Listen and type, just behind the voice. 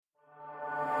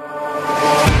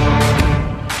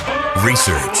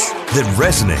Research that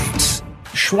resonates.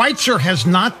 Schweitzer has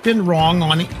not been wrong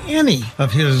on any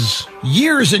of his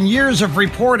years and years of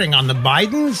reporting on the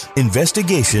Bidens.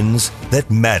 Investigations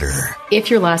that matter. If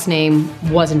your last name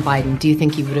wasn't Biden, do you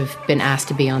think you would have been asked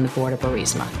to be on the board of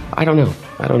Burisma? I don't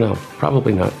know.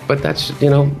 Probably not. But that's,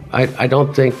 I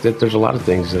don't think that there's a lot of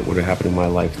things that would have happened in my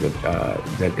life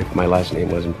that if my last name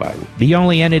wasn't Biden. The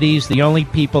only entities, the only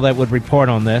people that would report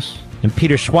on this, and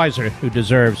Peter Schweizer, who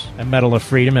deserves a Medal of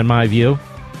Freedom, in my view.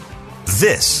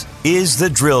 This is The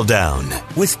Drill Down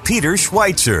with Peter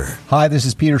Schweizer. Hi, this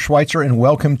is Peter Schweizer, and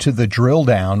welcome to The Drill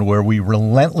Down, where we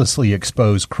relentlessly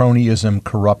expose cronyism,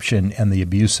 corruption, and the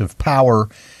abuse of power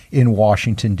in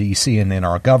Washington, D.C. and in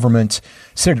our government.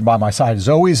 Sitting by my side, as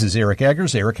always, is Eric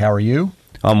Eggers. Eric, how are you?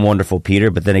 I'm wonderful,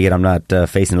 Peter, but then again, I'm not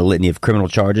facing a litany of criminal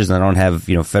charges, and I don't have,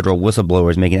 federal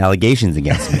whistleblowers making allegations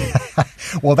against me.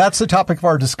 Well, that's the topic of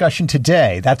our discussion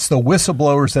today. That's the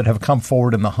whistleblowers that have come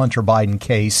forward in the Hunter Biden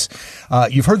case.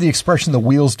 You've heard the expression, the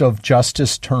wheels of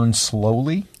justice turn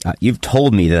slowly. You've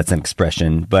told me that's an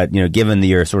expression, but, given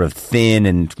your sort of thin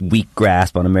and weak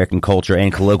grasp on American culture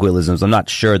and colloquialisms, I'm not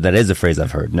sure that is a phrase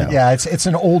I've heard, no. Yeah, it's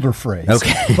an older phrase.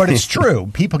 Okay. But it's true.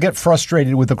 People get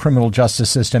frustrated with the criminal justice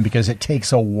system because it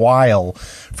takes a while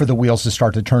for the wheels to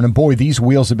start to turn. And boy, these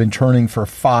wheels have been turning for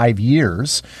 5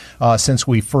 years since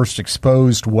we first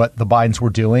exposed what the Bidens were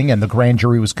doing, and the grand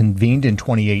jury was convened in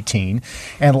 2018.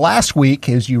 And last week,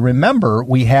 as you remember,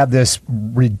 we had this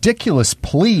ridiculous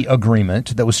plea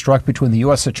agreement that was struck between the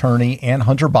U.S. Attorney and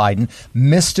Hunter Biden,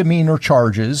 misdemeanor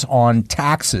charges on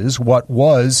taxes, what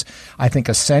was, I think,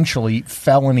 essentially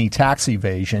felony tax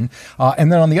evasion.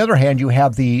 And then on the other hand, you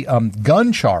have the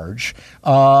gun charge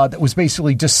that was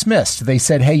basically dismissed. They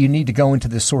said, hey, you need to go into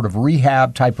this sort of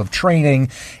rehab type of training,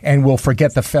 and we'll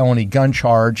forget the felony gun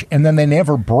charge. And then they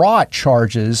never brought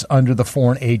charges under the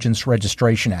Foreign Agents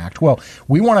Registration Act. Well,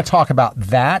 we want to talk about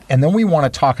that, and then we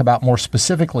want to talk about more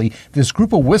specifically this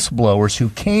group of whistleblowers who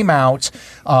came out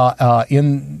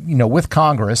with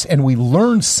Congress, and we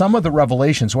learned some of the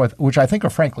revelations, which I think are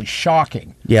frankly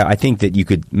shocking. Yeah, I think that you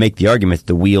could make the argument that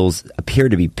the wheels appear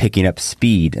to be picking up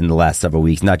speed in the last several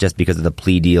weeks, not just because of the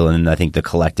plea deal and I think the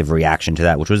collective reaction to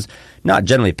that, which was not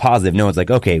generally positive. No one's like,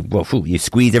 okay, well, you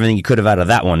squeezed everything you could have out of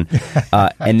that one.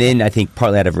 And then I think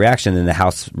partly out of reaction, then the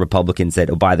House Republicans said,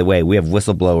 oh, by the way, we have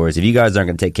whistleblowers. If you guys aren't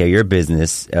going to take care of your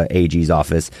business, AG's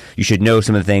office, you should know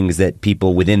some of the things that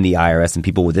people within the IRS and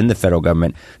people within the federal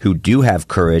government who do have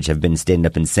courage have been standing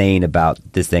up and saying about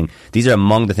this thing. These are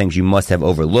among the things you must have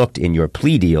overlooked in your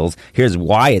plea deals. Here's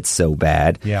why it's so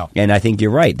bad. Yeah. And I think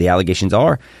you're right. The allegations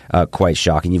are quite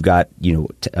shocking. You've got,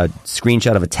 a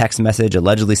screenshot of a text message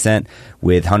allegedly sent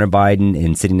with Hunter Biden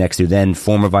and sitting next to then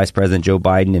former Vice President Joe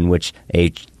Biden, in which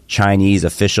a Chinese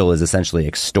official is essentially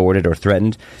extorted or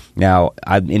threatened. Now,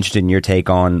 I'm interested in your take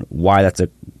on why that's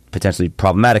potentially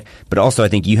problematic, but also I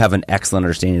think you have an excellent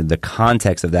understanding of the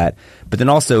context of that, but then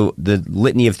also the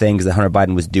litany of things that Hunter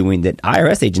Biden was doing that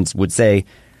IRS agents would say,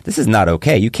 this is not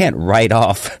okay. You can't write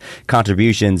off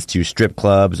contributions to strip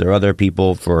clubs or other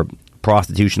people for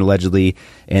prostitution allegedly,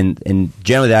 and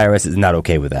generally the IRS is not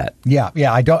okay with that. Yeah,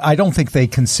 I don't think they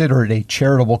consider it a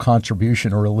charitable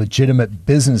contribution or a legitimate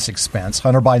business expense.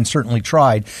 Hunter Biden certainly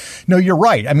tried. No, you're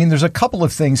right. I mean, there's a couple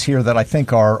of things here that I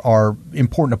think are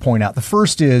important to point out. The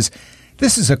first is,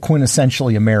 this is a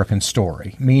quintessentially American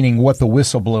story, meaning what the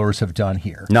whistleblowers have done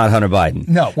here. Not Hunter Biden.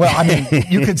 No. Well, I mean,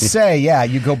 you could say,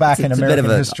 you go back in American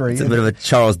history. It's a bit of a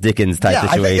Charles Dickens type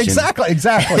situation. Exactly.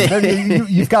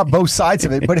 You've got both sides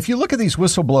of it. But if you look at these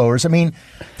whistleblowers, I mean,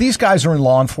 these guys are in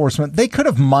law enforcement. They could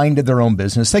have minded their own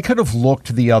business. They could have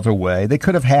looked the other way. They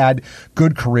could have had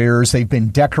good careers. They've been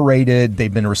decorated.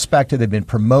 They've been respected. They've been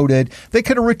promoted. They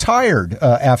could have retired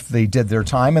after they did their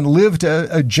time and lived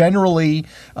a generally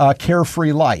carefree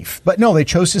life. But no, they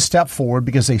chose to step forward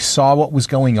because they saw what was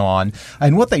going on.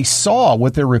 And what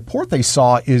their report they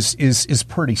saw is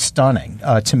pretty stunning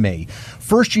to me.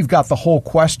 First, you've got the whole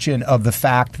question of the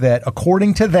fact that,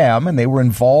 according to them, and they were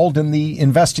involved in the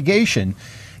investigation,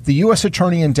 the U.S.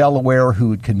 Attorney in Delaware,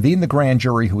 who had convened the grand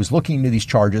jury, who was looking into these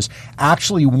charges,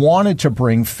 actually wanted to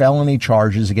bring felony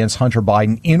charges against Hunter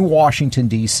Biden in Washington,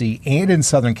 D.C. and in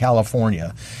Southern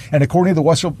California. And according to the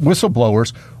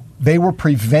whistleblowers, they were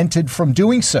prevented from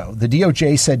doing so. The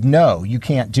DOJ said, no, you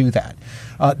can't do that.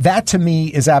 That, to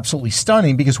me, is absolutely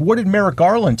stunning, because what did Merrick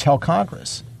Garland tell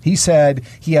Congress? He said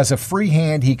he has a free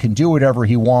hand. He can do whatever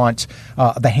he wants.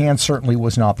 The hand certainly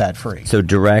was not that free. So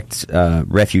direct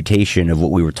refutation of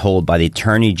what we were told by the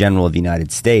Attorney General of the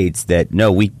United States that,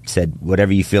 no, we said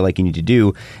whatever you feel like you need to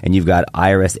do. And you've got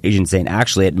IRS agents saying,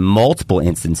 actually, at multiple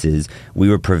instances, we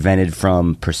were prevented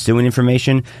from pursuing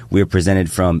information. We were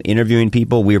prevented from interviewing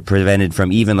people. We were prevented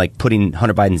from even like putting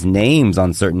Hunter Biden's names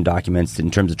on certain documents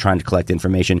in terms of trying to collect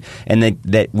information. And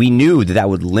that we knew that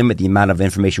would limit the amount of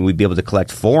information we'd be able to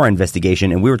collect for our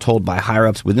investigation, and we were told by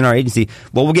higher-ups within our agency,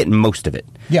 well, we'll get most of it,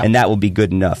 and that will be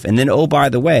good enough. And then, oh, by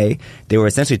the way, they were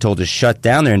essentially told to shut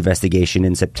down their investigation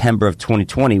in September of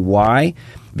 2020. Why?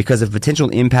 Because of potential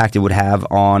impact it would have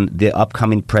on the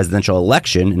upcoming presidential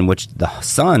election in which the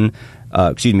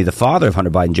father of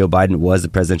Hunter Biden, Joe Biden, was the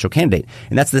presidential candidate.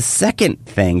 And that's the second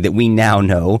thing that we now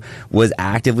know was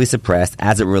actively suppressed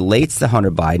as it relates to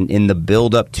Hunter Biden in the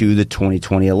build-up to the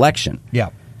 2020 election. Yeah.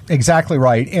 Exactly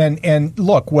right. And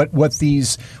look, what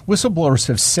these whistleblowers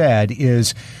have said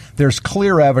is there's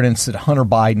clear evidence that Hunter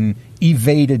Biden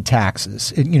evaded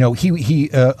taxes. He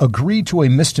agreed to a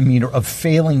misdemeanor of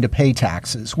failing to pay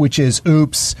taxes, which is,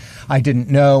 oops, I didn't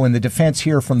know. And the defense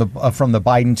here from the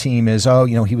Biden team is,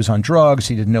 he was on drugs.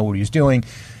 He didn't know what he was doing.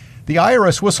 The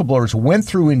IRS whistleblowers went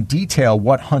through in detail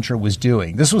what Hunter was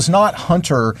doing. This was not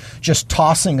Hunter just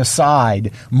tossing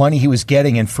aside money he was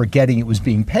getting and forgetting it was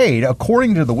being paid.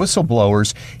 According to the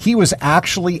whistleblowers, he was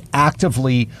actually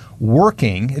actively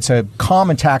working. It's a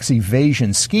common tax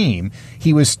evasion scheme.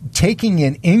 He was taking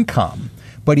in income,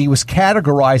 but he was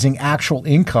categorizing actual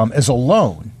income as a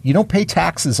loan. You don't pay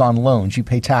taxes on loans. You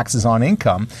pay taxes on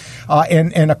income.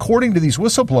 And according to these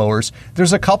whistleblowers,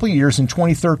 there's a couple of years in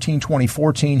 2013,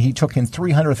 2014, he took in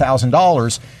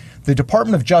 $300,000. The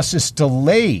Department of Justice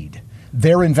delayed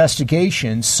their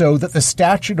investigation so that the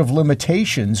statute of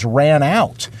limitations ran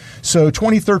out. So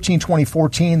 2013,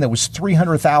 2014, there was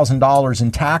 $300,000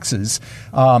 in taxes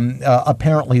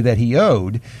apparently that he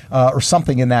owed or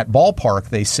something in that ballpark,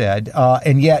 they said.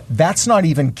 And yet that's not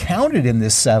even counted in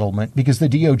this settlement because the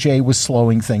DOJ was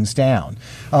slowing things down.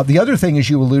 The other thing, as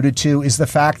you alluded to, is the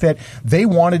fact that they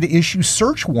wanted to issue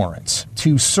search warrants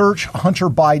to search Hunter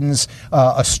Biden's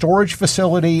a storage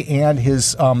facility and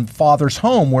his father's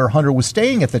home where Hunter was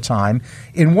staying at the time.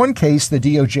 In one case, the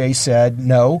DOJ said,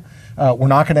 no, we're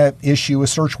not going to issue a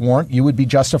search warrant. You would be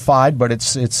justified, but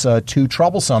it's too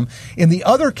troublesome. In the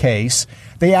other case,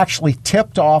 they actually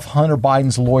tipped off Hunter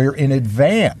Biden's lawyer in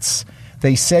advance.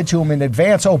 They said to him in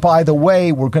advance, oh, by the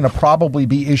way, we're going to probably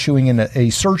be issuing a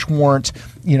search warrant,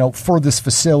 for this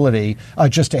facility,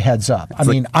 just a heads up. I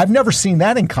mean, I've never seen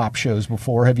that in cop shows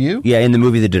before. Have you? Yeah, in the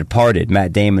movie The Departed,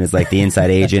 Matt Damon is like the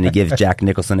inside agent. He gives Jack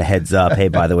Nicholson a heads up. Hey,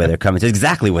 by the way, they're coming. It's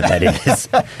exactly what that is.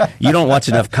 You don't watch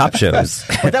enough cop shows.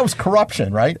 But that was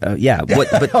corruption, right? Yeah.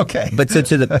 But okay. But so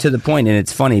to the point, and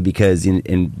it's funny because,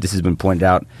 and this has been pointed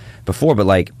out before, but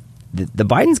like the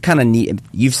Bidens kind of need.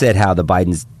 You've said how the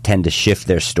Bidens tend to shift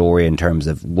their story in terms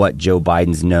of what Joe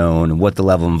Biden's known and what the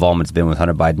level of involvement's been with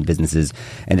Hunter Biden businesses,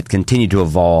 and it's continued to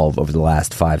evolve over the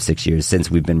last 5-6 years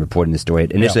since we've been reporting this story.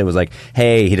 Initially, It was like,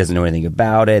 hey, he doesn't know anything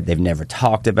about it. They've never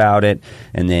talked about it,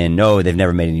 and then no, they've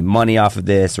never made any money off of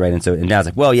this, right? And now it's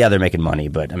like, well, yeah, they're making money,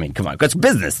 but I mean, come on, it's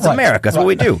business, it's America, that's what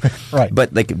we do, right?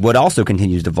 But like, what also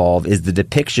continues to evolve is the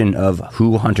depiction of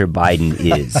who Hunter Biden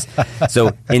is.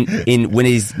 So when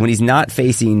he's not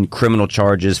facing criminal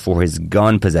charges for his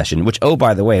gun possession, which, oh,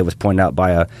 by the way, it was pointed out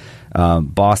by a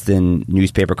Boston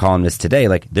newspaper columnist today.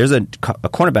 Like, there's a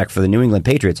cornerback for the New England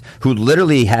Patriots who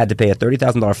literally had to pay a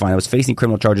 $30,000 fine. Was facing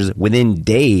criminal charges within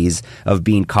days of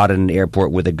being caught at an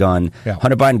airport with a gun. Yeah.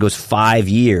 Hunter Biden goes 5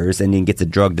 years and then gets a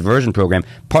drug diversion program,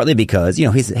 partly because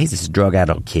he's this drug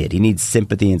addict kid. He needs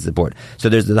sympathy and support. So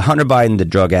there's the Hunter Biden, the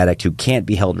drug addict, who can't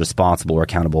be held responsible or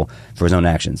accountable for his own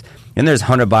actions. And there's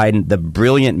Hunter Biden, the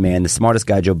brilliant man, the smartest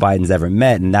guy Joe Biden's ever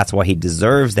met, and that's why he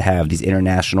deserves to have these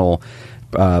international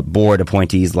board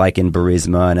appointees like in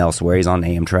Burisma and elsewhere. He's on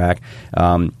Amtrak.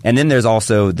 And then there's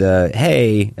also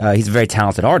he's a very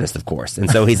talented artist, of course. And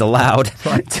so he's allowed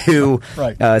to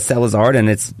sell his art, and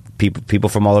it's people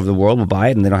from all over the world will buy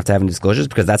it, and they don't have to have any disclosures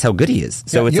because that's how good he is.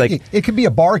 So it could be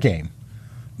a bar game.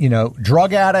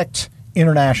 Drug addict,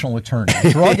 international attorney,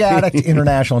 drug addict,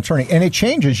 international attorney. And it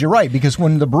changes, you're right, because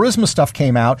when the Burisma stuff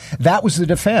came out, that was the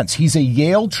defense. He's a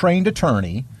Yale-trained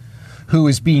attorney who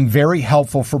is being very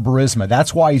helpful for Burisma.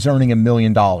 That's why he's earning $1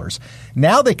 million.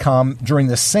 Now they come during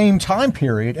the same time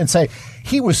period and say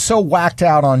he was so whacked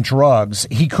out on drugs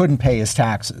he couldn't pay his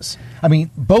taxes. I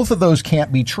mean, both of those can't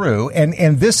be true.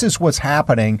 And this is what's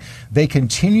happening. They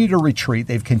continue to retreat.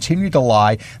 They've continued to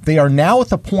lie. They are now at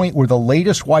the point where the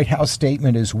latest White House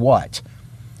statement is what?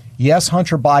 Yes,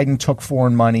 Hunter Biden took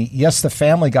foreign money. Yes, the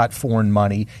family got foreign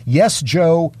money. Yes,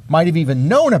 Joe might have even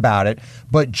known about it,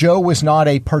 but Joe was not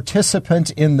a participant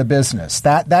in the business.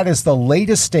 That is the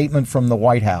latest statement from the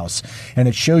White House, and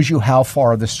it shows you how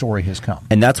far the story has come.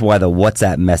 And that's why the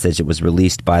WhatsApp message that was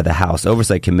released by the House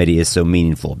Oversight Committee is so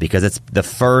meaningful, because it's the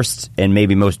first and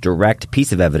maybe most direct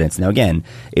piece of evidence. Now, again,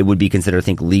 it would be considered, I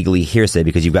think, legally hearsay,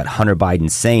 because you've got Hunter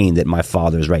Biden saying that my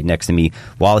father is right next to me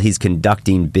while he's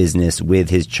conducting business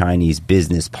with his Chinese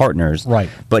business partners. Right.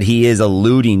 But he is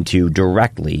alluding to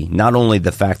directly not only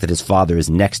the fact that his father is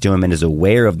next to him and is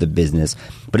aware of the business,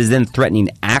 but is then threatening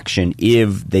action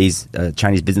if these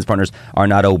Chinese business partners are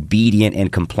not obedient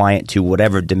and compliant to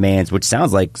whatever demands, which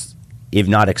sounds like, if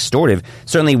not extortive,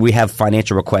 certainly we have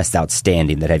financial requests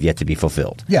outstanding that have yet to be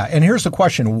fulfilled. Yeah, and here's the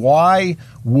question. Why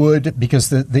would, because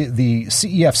the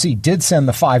CEFC did send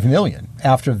the $5 million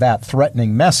after that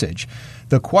threatening message.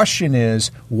 The question is,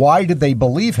 why did they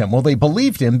believe him? Well, they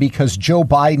believed him because Joe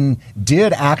Biden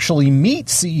did actually meet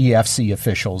CEFC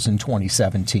officials in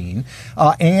 2017.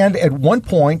 And at one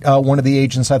point, one of the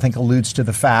agents, I think, alludes to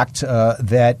the fact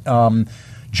that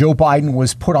Joe Biden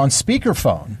was put on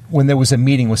speakerphone when there was a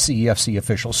meeting with CEFC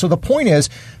officials. So the point is,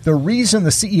 the reason the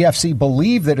CEFC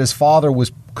believed that his father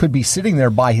could be sitting there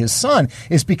by his son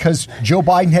is because Joe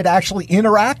Biden had actually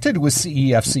interacted with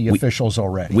CEFC officials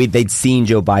already. They'd seen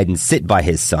Joe Biden sit by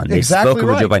his son. They'd Exactly spoken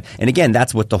right. with Joe Biden. And again,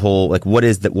 that's what the whole, what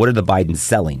are the Bidens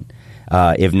selling?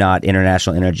 If not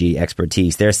international energy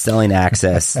expertise, they're selling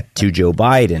access to Joe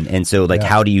Biden. And so,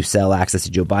 how do you sell access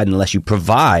to Joe Biden unless you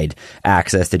provide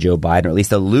access to Joe Biden, or at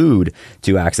least allude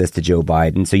to access to Joe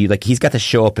Biden? So he's got to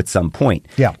show up at some point.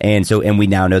 Yeah. And we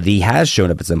now know that he has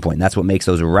shown up at some point. And that's what makes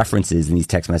those references in these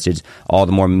text messages all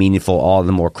the more meaningful, all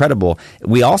the more credible.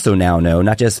 We also now know,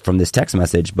 not just from this text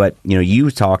message, but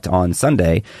you talked on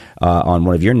Sunday on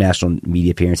one of your national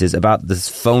media appearances about this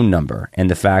phone number and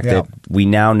the fact that we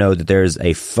now know that there's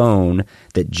a phone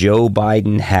that Joe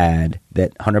Biden had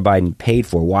that Hunter Biden paid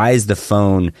for. Why is the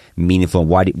phone meaningful?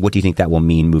 What do you think that will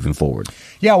mean moving forward?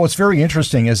 Yeah, what's very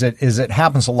interesting is it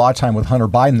happens a lot of time with Hunter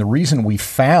Biden. The reason we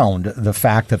found the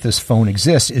fact that this phone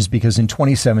exists is because in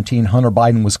 2017, Hunter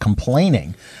Biden was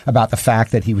complaining about the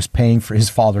fact that he was paying for his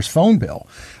father's phone bill.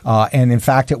 And in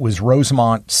fact, it was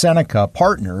Rosemont Seneca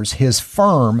Partners, his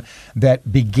firm,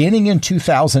 that beginning in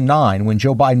 2009, when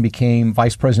Joe Biden became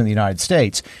vice president of the United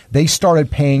States, they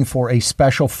started paying for a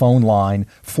special phone line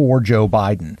for Joe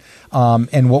Biden.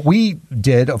 And what we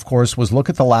did, of course, was look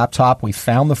at the laptop. We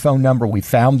found the phone number. We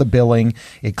found the billing.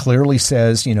 It clearly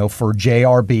says, for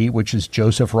JRB, which is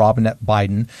Joseph Robinette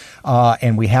Biden.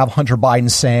 And we have Hunter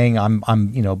Biden saying,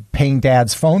 I'm paying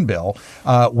Dad's phone bill.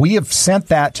 We have sent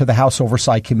that to the House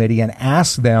Oversight Committee and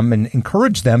asked them and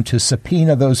encouraged them to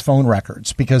subpoena those phone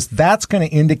records, because that's going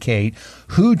to indicate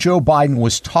who Joe Biden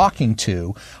was talking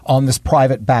to on this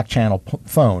private back channel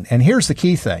phone. And here's the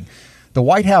key thing. The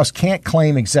White House can't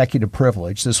claim executive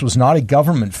privilege. This was not a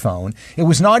government phone. It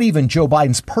was not even Joe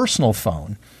Biden's personal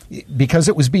phone, because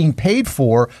it was being paid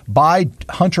for by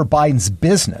Hunter Biden's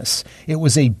business. It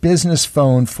was a business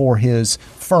phone for his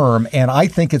firm, and I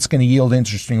think it's going to yield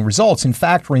interesting results. In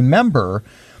fact, remember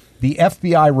the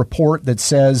FBI report that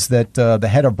says that the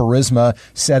head of Burisma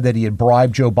said that he had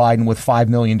bribed Joe Biden with $5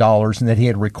 million and that he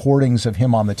had recordings of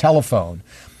him on the telephone.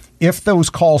 If those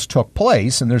calls took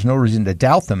place, and there's no reason to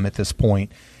doubt them at this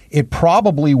point, it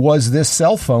probably was this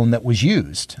cell phone that was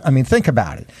used. I mean, think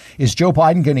about it. Is Joe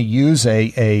Biden going to use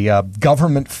a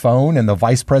government phone in the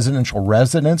vice presidential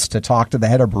residence to talk to the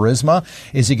head of Burisma?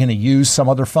 Is he going to use some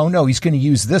other phone? No, he's going to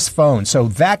use this phone. So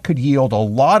that could yield a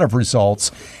lot of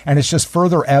results. And it's just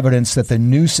further evidence that the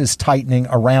noose is tightening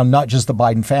around not just the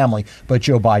Biden family, but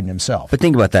Joe Biden himself. But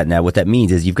think about that now. What that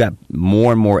means is you've got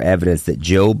more and more evidence that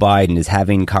Joe Biden is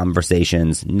having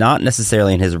conversations, not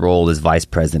necessarily in his role as vice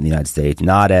president of the United States,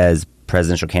 not as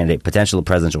presidential candidate, potential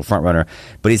presidential frontrunner,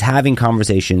 but he's having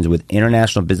conversations with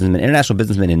international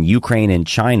businessmen in Ukraine and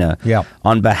China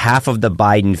on behalf of the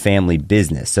Biden family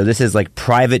business. So this is like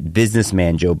private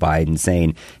businessman Joe Biden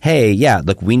saying, hey,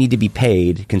 look, we need to be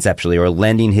paid conceptually, or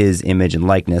lending his image and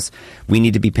likeness. We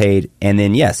need to be paid. And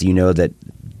then, yes, that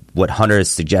what Hunter is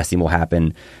suggesting will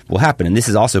happen. And this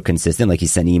is also consistent. Like, he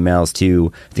sent emails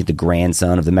to, I think, the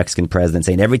grandson of the Mexican president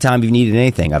saying, every time you've needed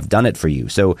anything, I've done it for you.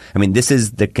 So, I mean, this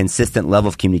is the consistent level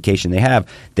of communication they have.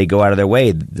 They go out of their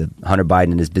way, the Hunter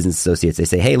Biden and his business associates. They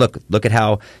say, hey, look at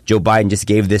how Joe Biden just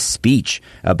gave this speech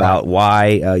about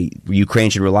why Ukraine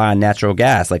should rely on natural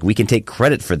gas. Like, we can take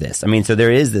credit for this. I mean, so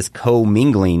there is this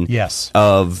commingling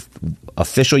of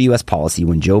official U.S. policy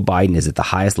when Joe Biden is at the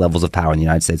highest levels of power in the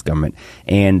United States government,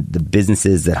 and the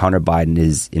businesses that Hunter Biden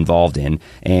is involved in,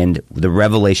 and the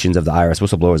revelations of the IRS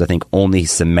whistleblowers, I think, only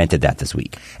cemented that this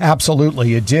week.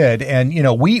 Absolutely, it did. And,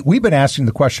 we've been asking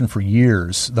the question for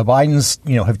years. The Bidens,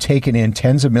 have taken in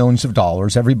tens of millions of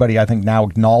dollars. Everybody, I think, now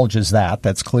acknowledges that.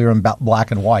 That's clear in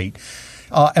black and white.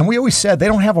 And we always said they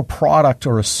don't have a product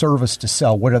or a service to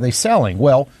sell. What are they selling?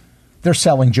 Well, they're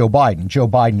selling Joe Biden. Joe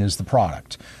Biden is the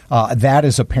product. That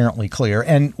is apparently clear.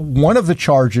 And one of the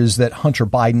charges that Hunter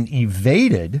Biden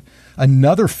evaded,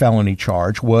 another felony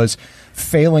charge, was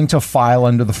failing to file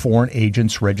under the Foreign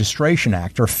Agents Registration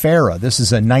Act, or FARA. This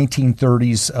is a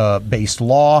 1930s based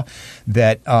law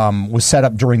that was set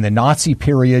up during the Nazi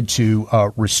period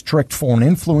to restrict foreign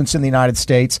influence in the United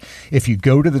States. If you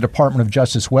go to the Department of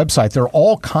Justice website, there are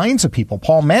all kinds of people.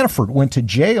 Paul Manafort went to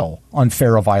jail on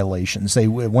FARA violations. They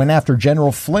went after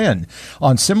General Flynn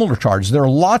on similar charges. There are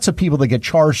lots of people that get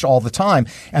charged all the time.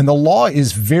 And the law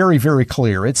is very, very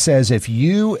clear. It says if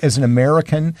you, as an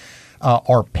American,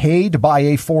 are paid by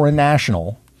a foreign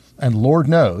national, and Lord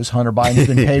knows Hunter Biden has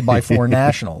been paid by foreign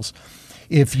nationals,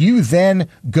 if you then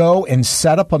go and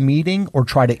set up a meeting or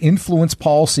try to influence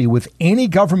policy with any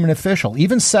government official,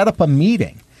 even set up a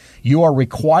meeting, you are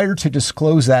required to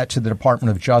disclose that to the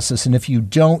Department of Justice. And if you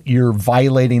don't, you're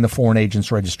violating the Foreign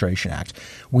Agents Registration Act.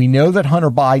 We know that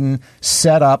Hunter Biden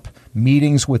set up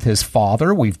meetings with his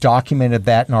father. We've documented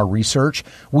that in our research.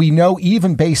 We know,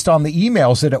 even based on the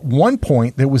emails, that at one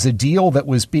point there was a deal that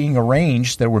was being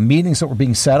arranged. There were meetings that were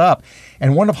being set up.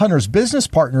 And one of Hunter's business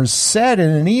partners said in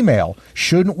an email,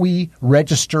 shouldn't we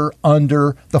register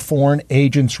under the Foreign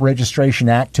Agents Registration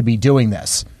Act to be doing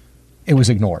this? It was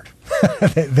ignored.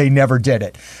 They never did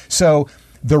it. So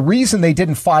the reason they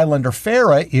didn't file under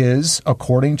FARA is,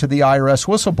 according to the IRS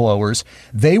whistleblowers,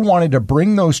 they wanted to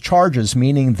bring those charges,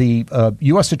 meaning the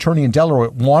U.S. Attorney in Delaware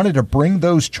wanted to bring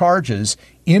those charges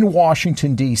in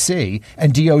Washington, D.C.,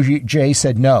 and DOJ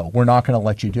said, no, we're not going to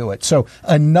let you do it. So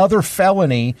another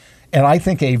felony, and I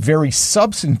think a very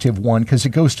substantive one, because it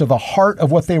goes to the heart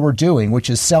of what they were doing, which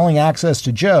is selling access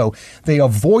to Joe. They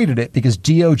avoided it because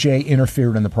DOJ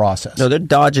interfered in the process. No, they're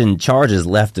dodging charges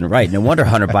left and right. No wonder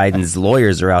Hunter Biden's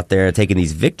lawyers are out there taking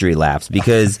these victory laps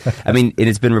because, and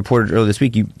it's been reported earlier this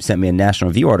week, you sent me a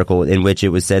National Review article in which it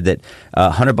was said that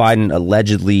Hunter Biden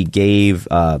allegedly gave,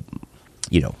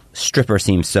 stripper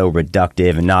seems so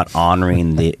reductive and not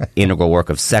honoring the integral work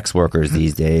of sex workers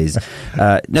these days.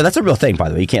 No, that's a real thing, by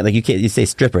the way. You say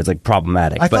stripper, it's like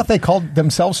problematic. I thought they called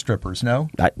themselves strippers. No,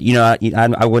 I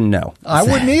wouldn't know. I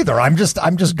wouldn't either. I'm just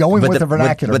going with the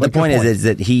vernacular. But the point is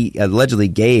that he allegedly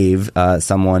gave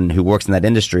someone who works in that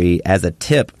industry as a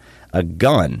tip a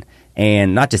gun.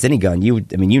 And not just any gun. You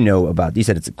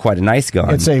said it's quite a nice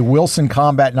gun. It's a Wilson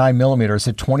Combat 9mm. It's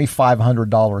a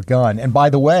 $2,500 gun. And by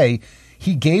the way,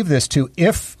 he gave this to,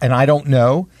 and I don't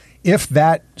know, if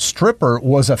that stripper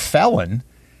was a felon,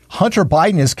 Hunter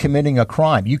Biden is committing a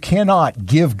crime. You cannot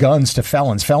give guns to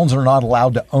felons. Felons are not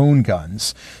allowed to own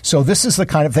guns. So this is the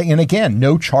kind of thing. And again,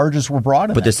 no charges were brought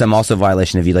in. But there's some also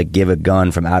violation if you give a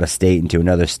gun from out of state into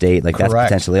another state. Correct. That's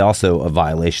potentially also a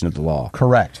violation of the law.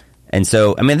 Correct. And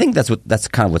so, I think that's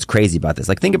kind of what's crazy about this.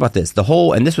 Think about this.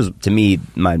 And this was, to me,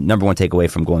 my number one takeaway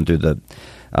from going through the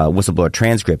whistleblower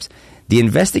transcripts. The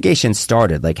investigation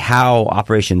started, how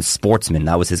Operation Sportsman,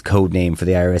 that was his code name for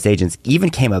the IRS agents, even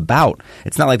came about.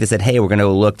 It's not like they said, hey, we're going to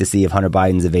look to see if Hunter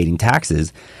Biden's evading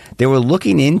taxes. They were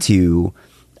looking into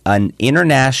an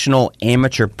international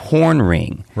amateur porn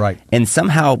ring. Right. And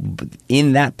somehow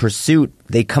in that pursuit,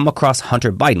 they come across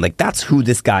Hunter Biden. That's who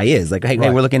this guy is. Hey,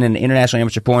 we're looking at an international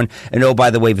amateur porn. And oh, by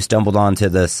the way, we stumbled onto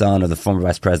the son of the former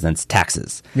vice president's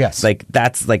taxes. Yes. Those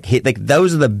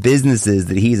are the businesses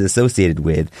that he's associated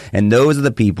with. And those are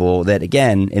the people that,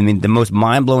 again, the most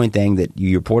mind-blowing thing that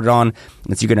you reported on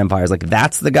in Secret Empire is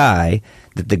that's the guy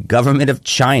that the government of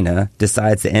China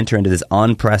decides to enter into this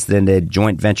unprecedented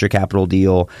joint venture capital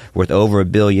deal worth over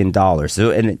 $1 billion.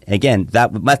 So, and again,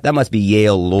 that must be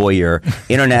Yale lawyer,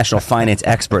 international finance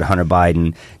expert Hunter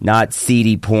Biden, not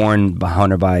seedy porn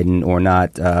Hunter Biden, or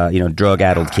not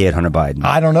drug-addled kid Hunter Biden.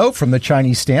 I don't know. From the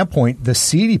Chinese standpoint, the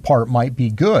seedy part might be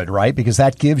good, right? Because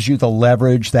that gives you the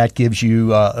leverage, that gives you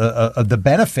the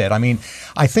benefit.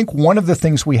 I think one of the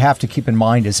things we have to keep in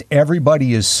mind is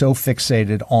everybody is so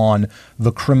fixated on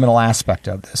the criminal aspect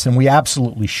of this, and we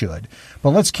absolutely should.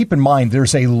 But let's keep in mind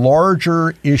there's a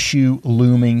larger issue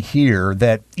looming here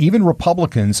that even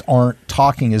Republicans aren't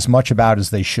talking as much about as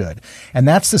they should. And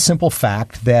that's the simple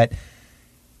fact that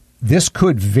this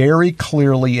could very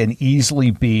clearly and easily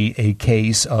be a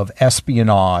case of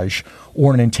espionage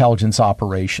or an intelligence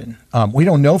operation. We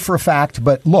don't know for a fact,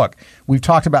 but look, we've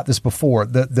talked about this before.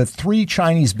 The three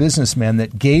Chinese businessmen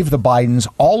that gave the Bidens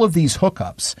all of these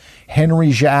hookups, Henry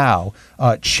Zhao,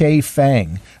 Che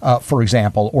Feng, for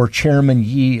example, or Chairman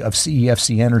Yi of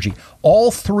CEFC Energy,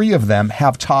 all three of them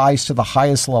have ties to the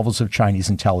highest levels of Chinese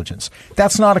intelligence.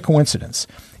 That's not a coincidence.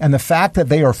 And the fact that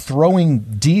they are throwing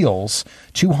deals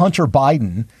to Hunter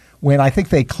Biden when I think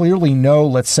they clearly know,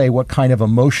 let's say, what kind of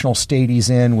emotional state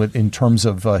he's in terms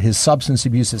of his substance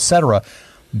abuse, et cetera,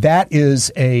 that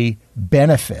is a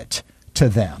benefit to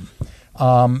them.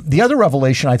 The other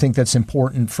revelation I think that's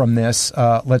important from this,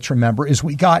 let's remember, is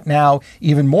we got now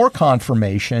even more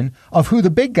confirmation of who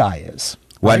the big guy is.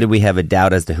 Why did we have a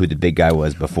doubt as to who the big guy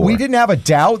was before? We didn't have a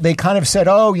doubt. They kind of said,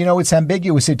 it's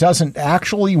ambiguous. It doesn't.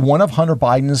 Actually, one of Hunter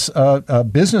Biden's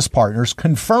business partners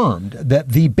confirmed that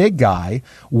the big guy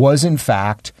was, in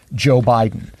fact, Joe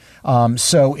Biden.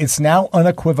 So it's now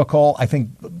unequivocal. I think,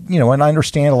 and I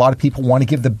understand a lot of people want to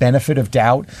give the benefit of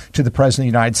doubt to the president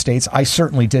of the United States. I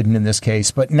certainly didn't in this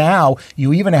case. But now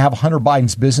you even have Hunter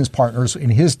Biden's business partners in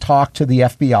his talk to the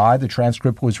FBI. The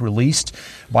transcript was released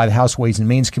by the House Ways and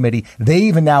Means Committee. They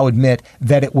even now admit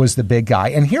that it was the big guy.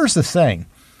 And here's the thing.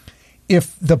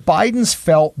 If the Bidens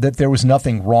felt that there was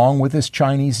nothing wrong with this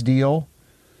Chinese deal,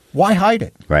 why hide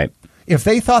it? Right. If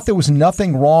they thought there was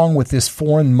nothing wrong with this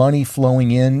foreign money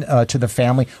flowing in to the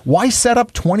family, why set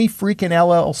up 20 freaking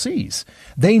LLCs?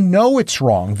 They know it's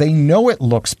wrong. They know it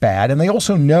looks bad. And they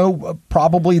also know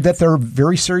probably that there are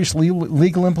very serious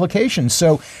legal implications.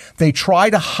 So they try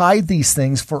to hide these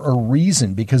things for a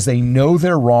reason because they know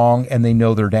they're wrong and they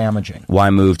know they're damaging. Why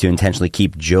move to intentionally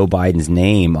keep Joe Biden's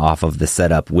name off of the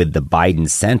setup with the Biden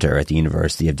Center at the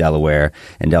University of Delaware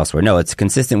and elsewhere? No, it's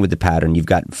consistent with the pattern. You've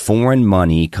got foreign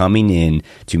money coming in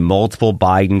to multiple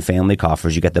Biden family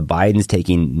coffers. You got the Bidens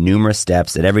taking numerous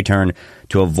steps at every turn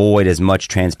to avoid as much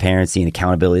transparency and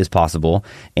accountability as possible.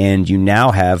 And you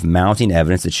now have mounting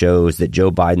evidence that shows that Joe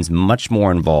Biden's much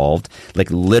more involved, like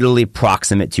literally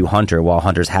proximate to Hunter, while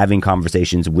Hunter's having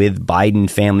conversations with Biden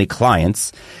family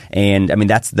clients. And I mean,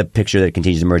 that's the picture that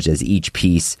continues to emerge as each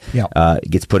piece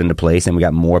gets put into place. And we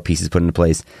got more pieces put into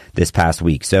place this past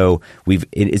week. So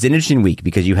it's an interesting week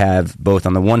because you have both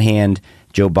on the one hand,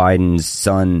 Joe Biden's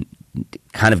son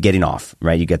kind of getting off,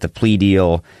 right? You get the plea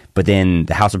deal, but then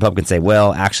the House Republicans say,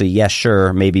 well, actually, yes,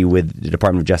 sure, maybe with the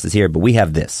Department of Justice here, but we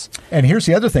have this. And here's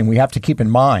the other thing we have to keep in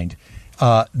mind.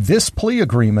 This plea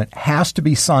agreement has to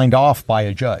be signed off by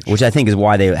a judge. Which I think is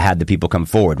why they had the people come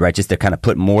forward, right? Just to kind of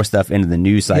put more stuff into the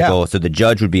news cycle so the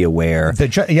judge would be aware.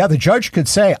 The judge could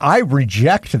say, I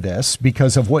reject this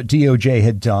because of what DOJ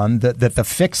had done, that the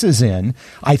fix is in.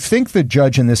 I think the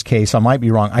judge in this case, I might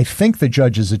be wrong, I think the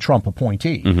judge is a Trump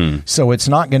appointee. Mm-hmm. So it's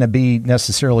not going to be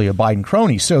necessarily a Biden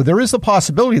crony. So there is the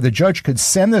possibility the judge could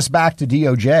send this back to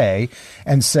DOJ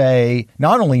and say,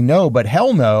 not only no, but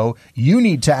hell no, you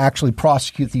need to actually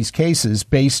prosecute these cases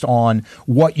based on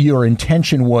what your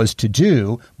intention was to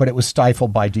do, but it was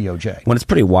stifled by DOJ. Well, it's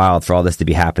pretty wild for all this to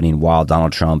be happening while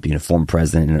Donald Trump, former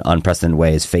president in an unprecedented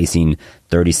way, is facing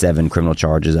 37 criminal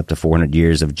charges, up to 400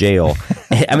 years of jail.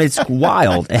 I mean, it's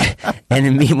wild.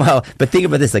 And meanwhile, but think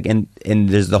about this, and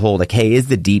there's the whole, hey, is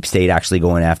the deep state actually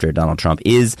going after Donald Trump?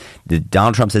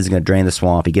 Donald Trump says he's going to drain the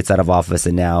swamp. He gets out of office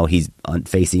and now he's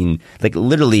facing,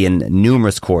 literally in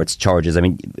numerous courts, charges. I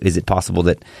mean, is it possible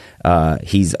that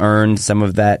he's earned some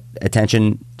of that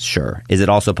attention? Sure. Is it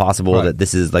also possible that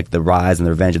this is the rise and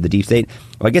the revenge of the deep state?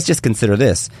 Well, I guess just consider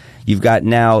this. You've got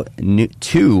now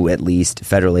two, at least,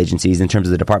 federal agencies in terms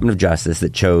of the Department of Justice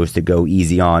that chose to go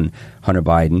easy on Hunter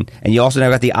Biden. And you also now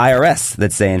got the IRS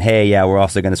that's saying, hey, yeah, we're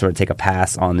also going to sort of take a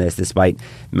pass on this despite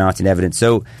mounting evidence.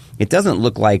 So it doesn't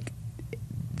look like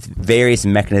various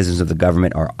mechanisms of the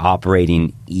government are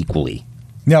operating equally.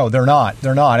 No, they're not.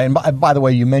 They're not. And by the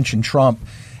way, you mentioned Trump.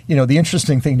 The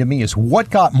interesting thing to me is what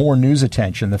got more news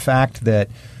attention, the fact that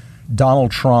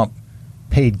Donald Trump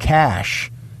paid cash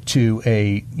to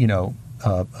a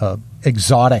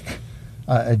exotic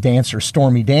dancer,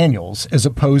 Stormy Daniels, as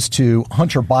opposed to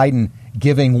Hunter Biden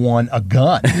giving one a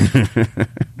gun.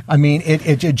 I mean,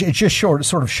 it just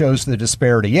sort of shows the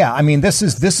disparity. Yeah, I mean, this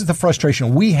is the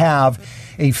frustration. We have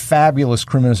a fabulous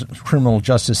criminal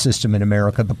justice system in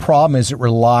America. The problem is it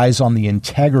relies on the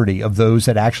integrity of those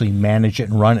that actually manage it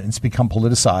and run it. It's become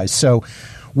politicized. So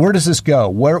Where does this go?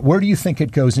 Where do you think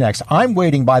it goes next? I'm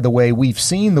waiting, by the way. We've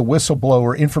seen the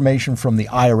whistleblower information from the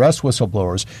IRS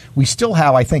whistleblowers. We still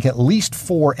have, I think, at least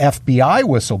 4 FBI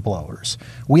whistleblowers.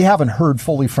 We haven't heard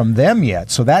fully from them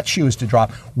yet, so that shoe is to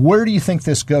drop. Where do you think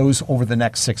this goes over the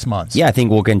next 6 months? Yeah, I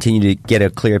think we'll continue to get a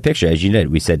clear picture. As you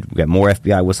did, we said we've got more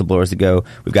FBI whistleblowers to go.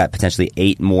 We've got potentially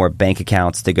 8 more bank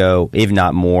accounts to go, if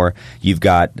not more. You've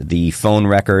got the phone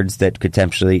records that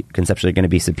conceptually going to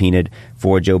be subpoenaed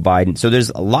for Joe Biden. So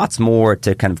there's lots more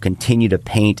to kind of continue to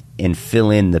paint and fill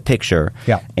in the picture.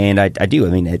 Yeah. And I do. I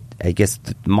mean, I guess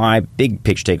my big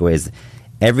picture takeaway is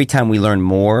every time we learn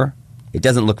more, it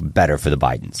doesn't look better for the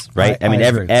Bidens, right? I mean,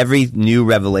 every new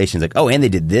revelation is like, oh, and they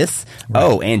did this. Right.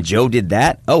 Oh, and Joe did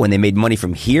that. Oh, and they made money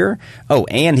from here. Oh,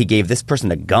 and he gave this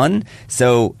person a gun.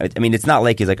 So, I mean, it's not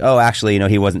like he's like, oh, actually,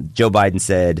 he wasn't. Joe Biden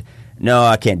said, no,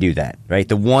 I can't do that, right?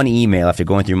 The one email after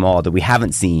going through them all that we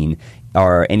haven't seen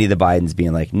are any of the Bidens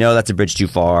being like, no, that's a bridge too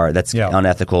far. That's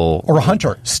unethical. Or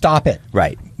Hunter, stop it.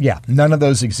 Right. Yeah, none of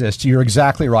those exist. You're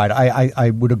exactly right.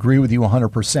 I would agree with you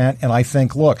 100%. And I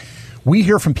think, look, we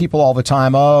hear from people all the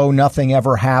time, oh, nothing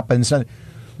ever happens. And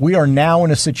we are now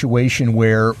in a situation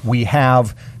where we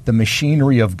have the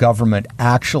machinery of government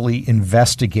actually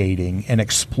investigating and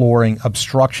exploring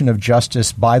obstruction of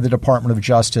justice by the Department of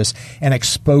Justice and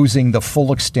exposing the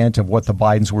full extent of what the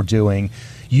Bidens were doing.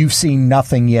 You've seen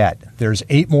nothing yet. There's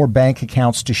 8 more bank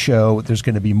accounts to show. There's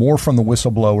going to be more from the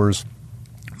whistleblowers.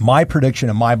 My prediction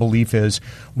and my belief is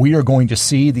we are going to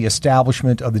see the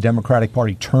establishment of the Democratic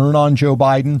Party turn on Joe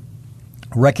Biden,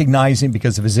 recognizing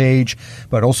because of his age,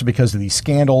 but also because of these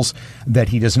scandals, that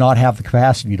he does not have the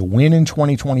capacity to win in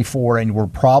 2024, and we're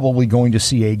probably going to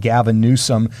see a Gavin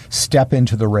Newsom step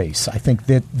into the race. I think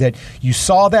that you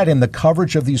saw that in the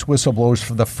coverage of these whistleblowers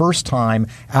for the first time.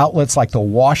 Outlets like the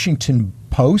Washington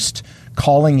Post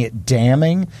calling it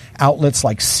damning, outlets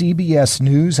like CBS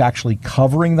News actually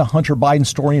covering the Hunter Biden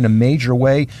story in a major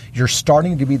way. You're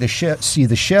starting to see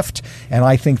the shift, and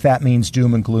I think that means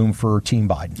doom and gloom for Team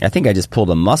Biden. I think I just pulled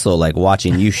a muscle like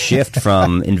watching you shift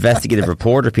from investigative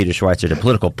reporter Peter Schweizer to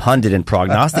political pundit and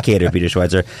prognosticator Peter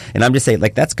Schweizer. And I'm just saying,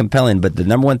 like, that's compelling. But the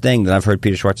number one thing that I've heard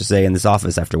Peter Schweizer say in this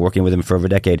office after working with him for over a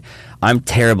decade, I'm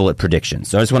terrible at predictions.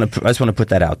 So I just want to put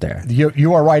that out there.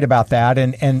 You are right about that.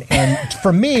 And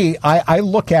for me, I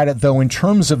look at it, though, in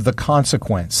terms of the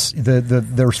consequence.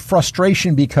 There's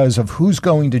frustration because of who's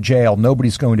going to jail.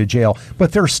 Nobody's going to jail.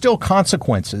 But there are still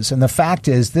consequences. And the fact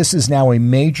is, this is now a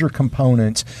major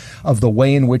component of the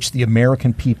way in which the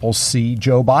American people see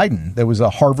Joe Biden. There was a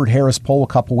Harvard-Harris poll a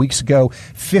couple weeks ago.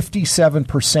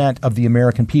 57% of the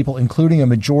American people, including a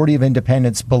majority of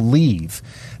independents, believe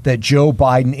that Joe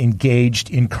Biden engaged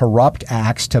in corrupt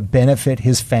acts to benefit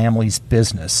his family's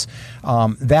business.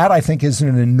 That, I think, is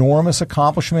an enormous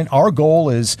accomplishment. Our goal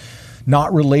is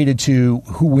not related to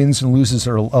who wins and loses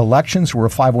our elections. We're a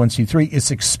 501c3.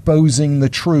 It's exposing the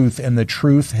truth, and the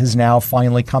truth has now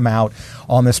finally come out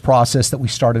on this process that we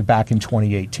started back in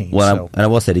 2018. Well, and I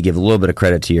will say, to give a little bit of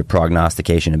credit to your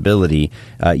prognostication ability,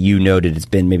 you noted it's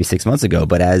been maybe 6 months ago,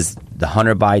 but as the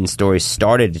Hunter Biden story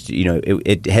started,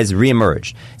 it has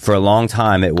reemerged. For a long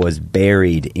time, it was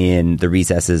buried in the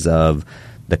recesses of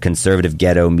the conservative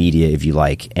ghetto media, if you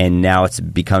like, and now it's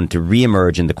begun to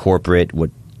reemerge in the corporate, what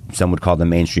some would call the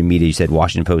mainstream media. You said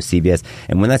Washington Post, CBS.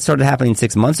 And when that started happening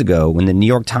 6 months ago, when the New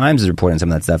York Times was reporting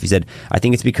some of that stuff, he said, I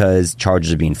think it's because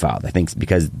charges are being filed. I think it's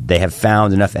because they have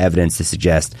found enough evidence to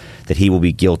suggest that he will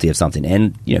be guilty of something.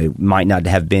 And, it might not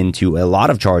have been to a lot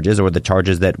of charges or the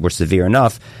charges that were severe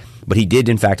enough, but he did,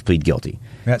 in fact, plead guilty.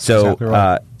 That's exactly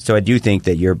right. So I do think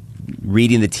that you're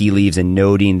reading the tea leaves and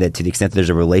noting that to the extent that there's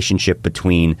a relationship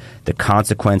between the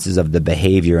consequences of the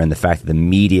behavior and the fact that the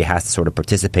media has to sort of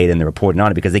participate in the reporting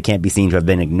on it because they can't be seen to have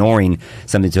been ignoring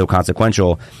something so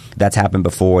consequential. That's happened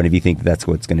before, and if you think that's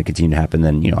what's going to continue to happen,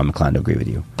 then I'm inclined to agree with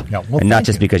you. Yeah, well, and not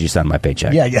just because you signed my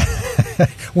paycheck. Yeah.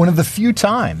 One of the few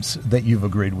times that you've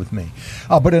agreed with me.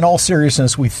 But in all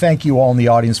seriousness, we thank you all in the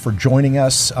audience for joining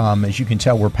us. As you can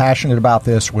tell, we're passionate about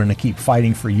this. We're going to keep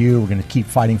fighting for you. We're going to keep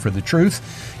fighting for the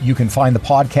truth. You can find the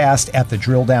podcast at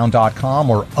thedrilldown.com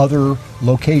or other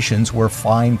locations where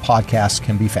fine podcasts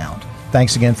can be found.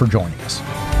 Thanks again for joining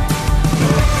us.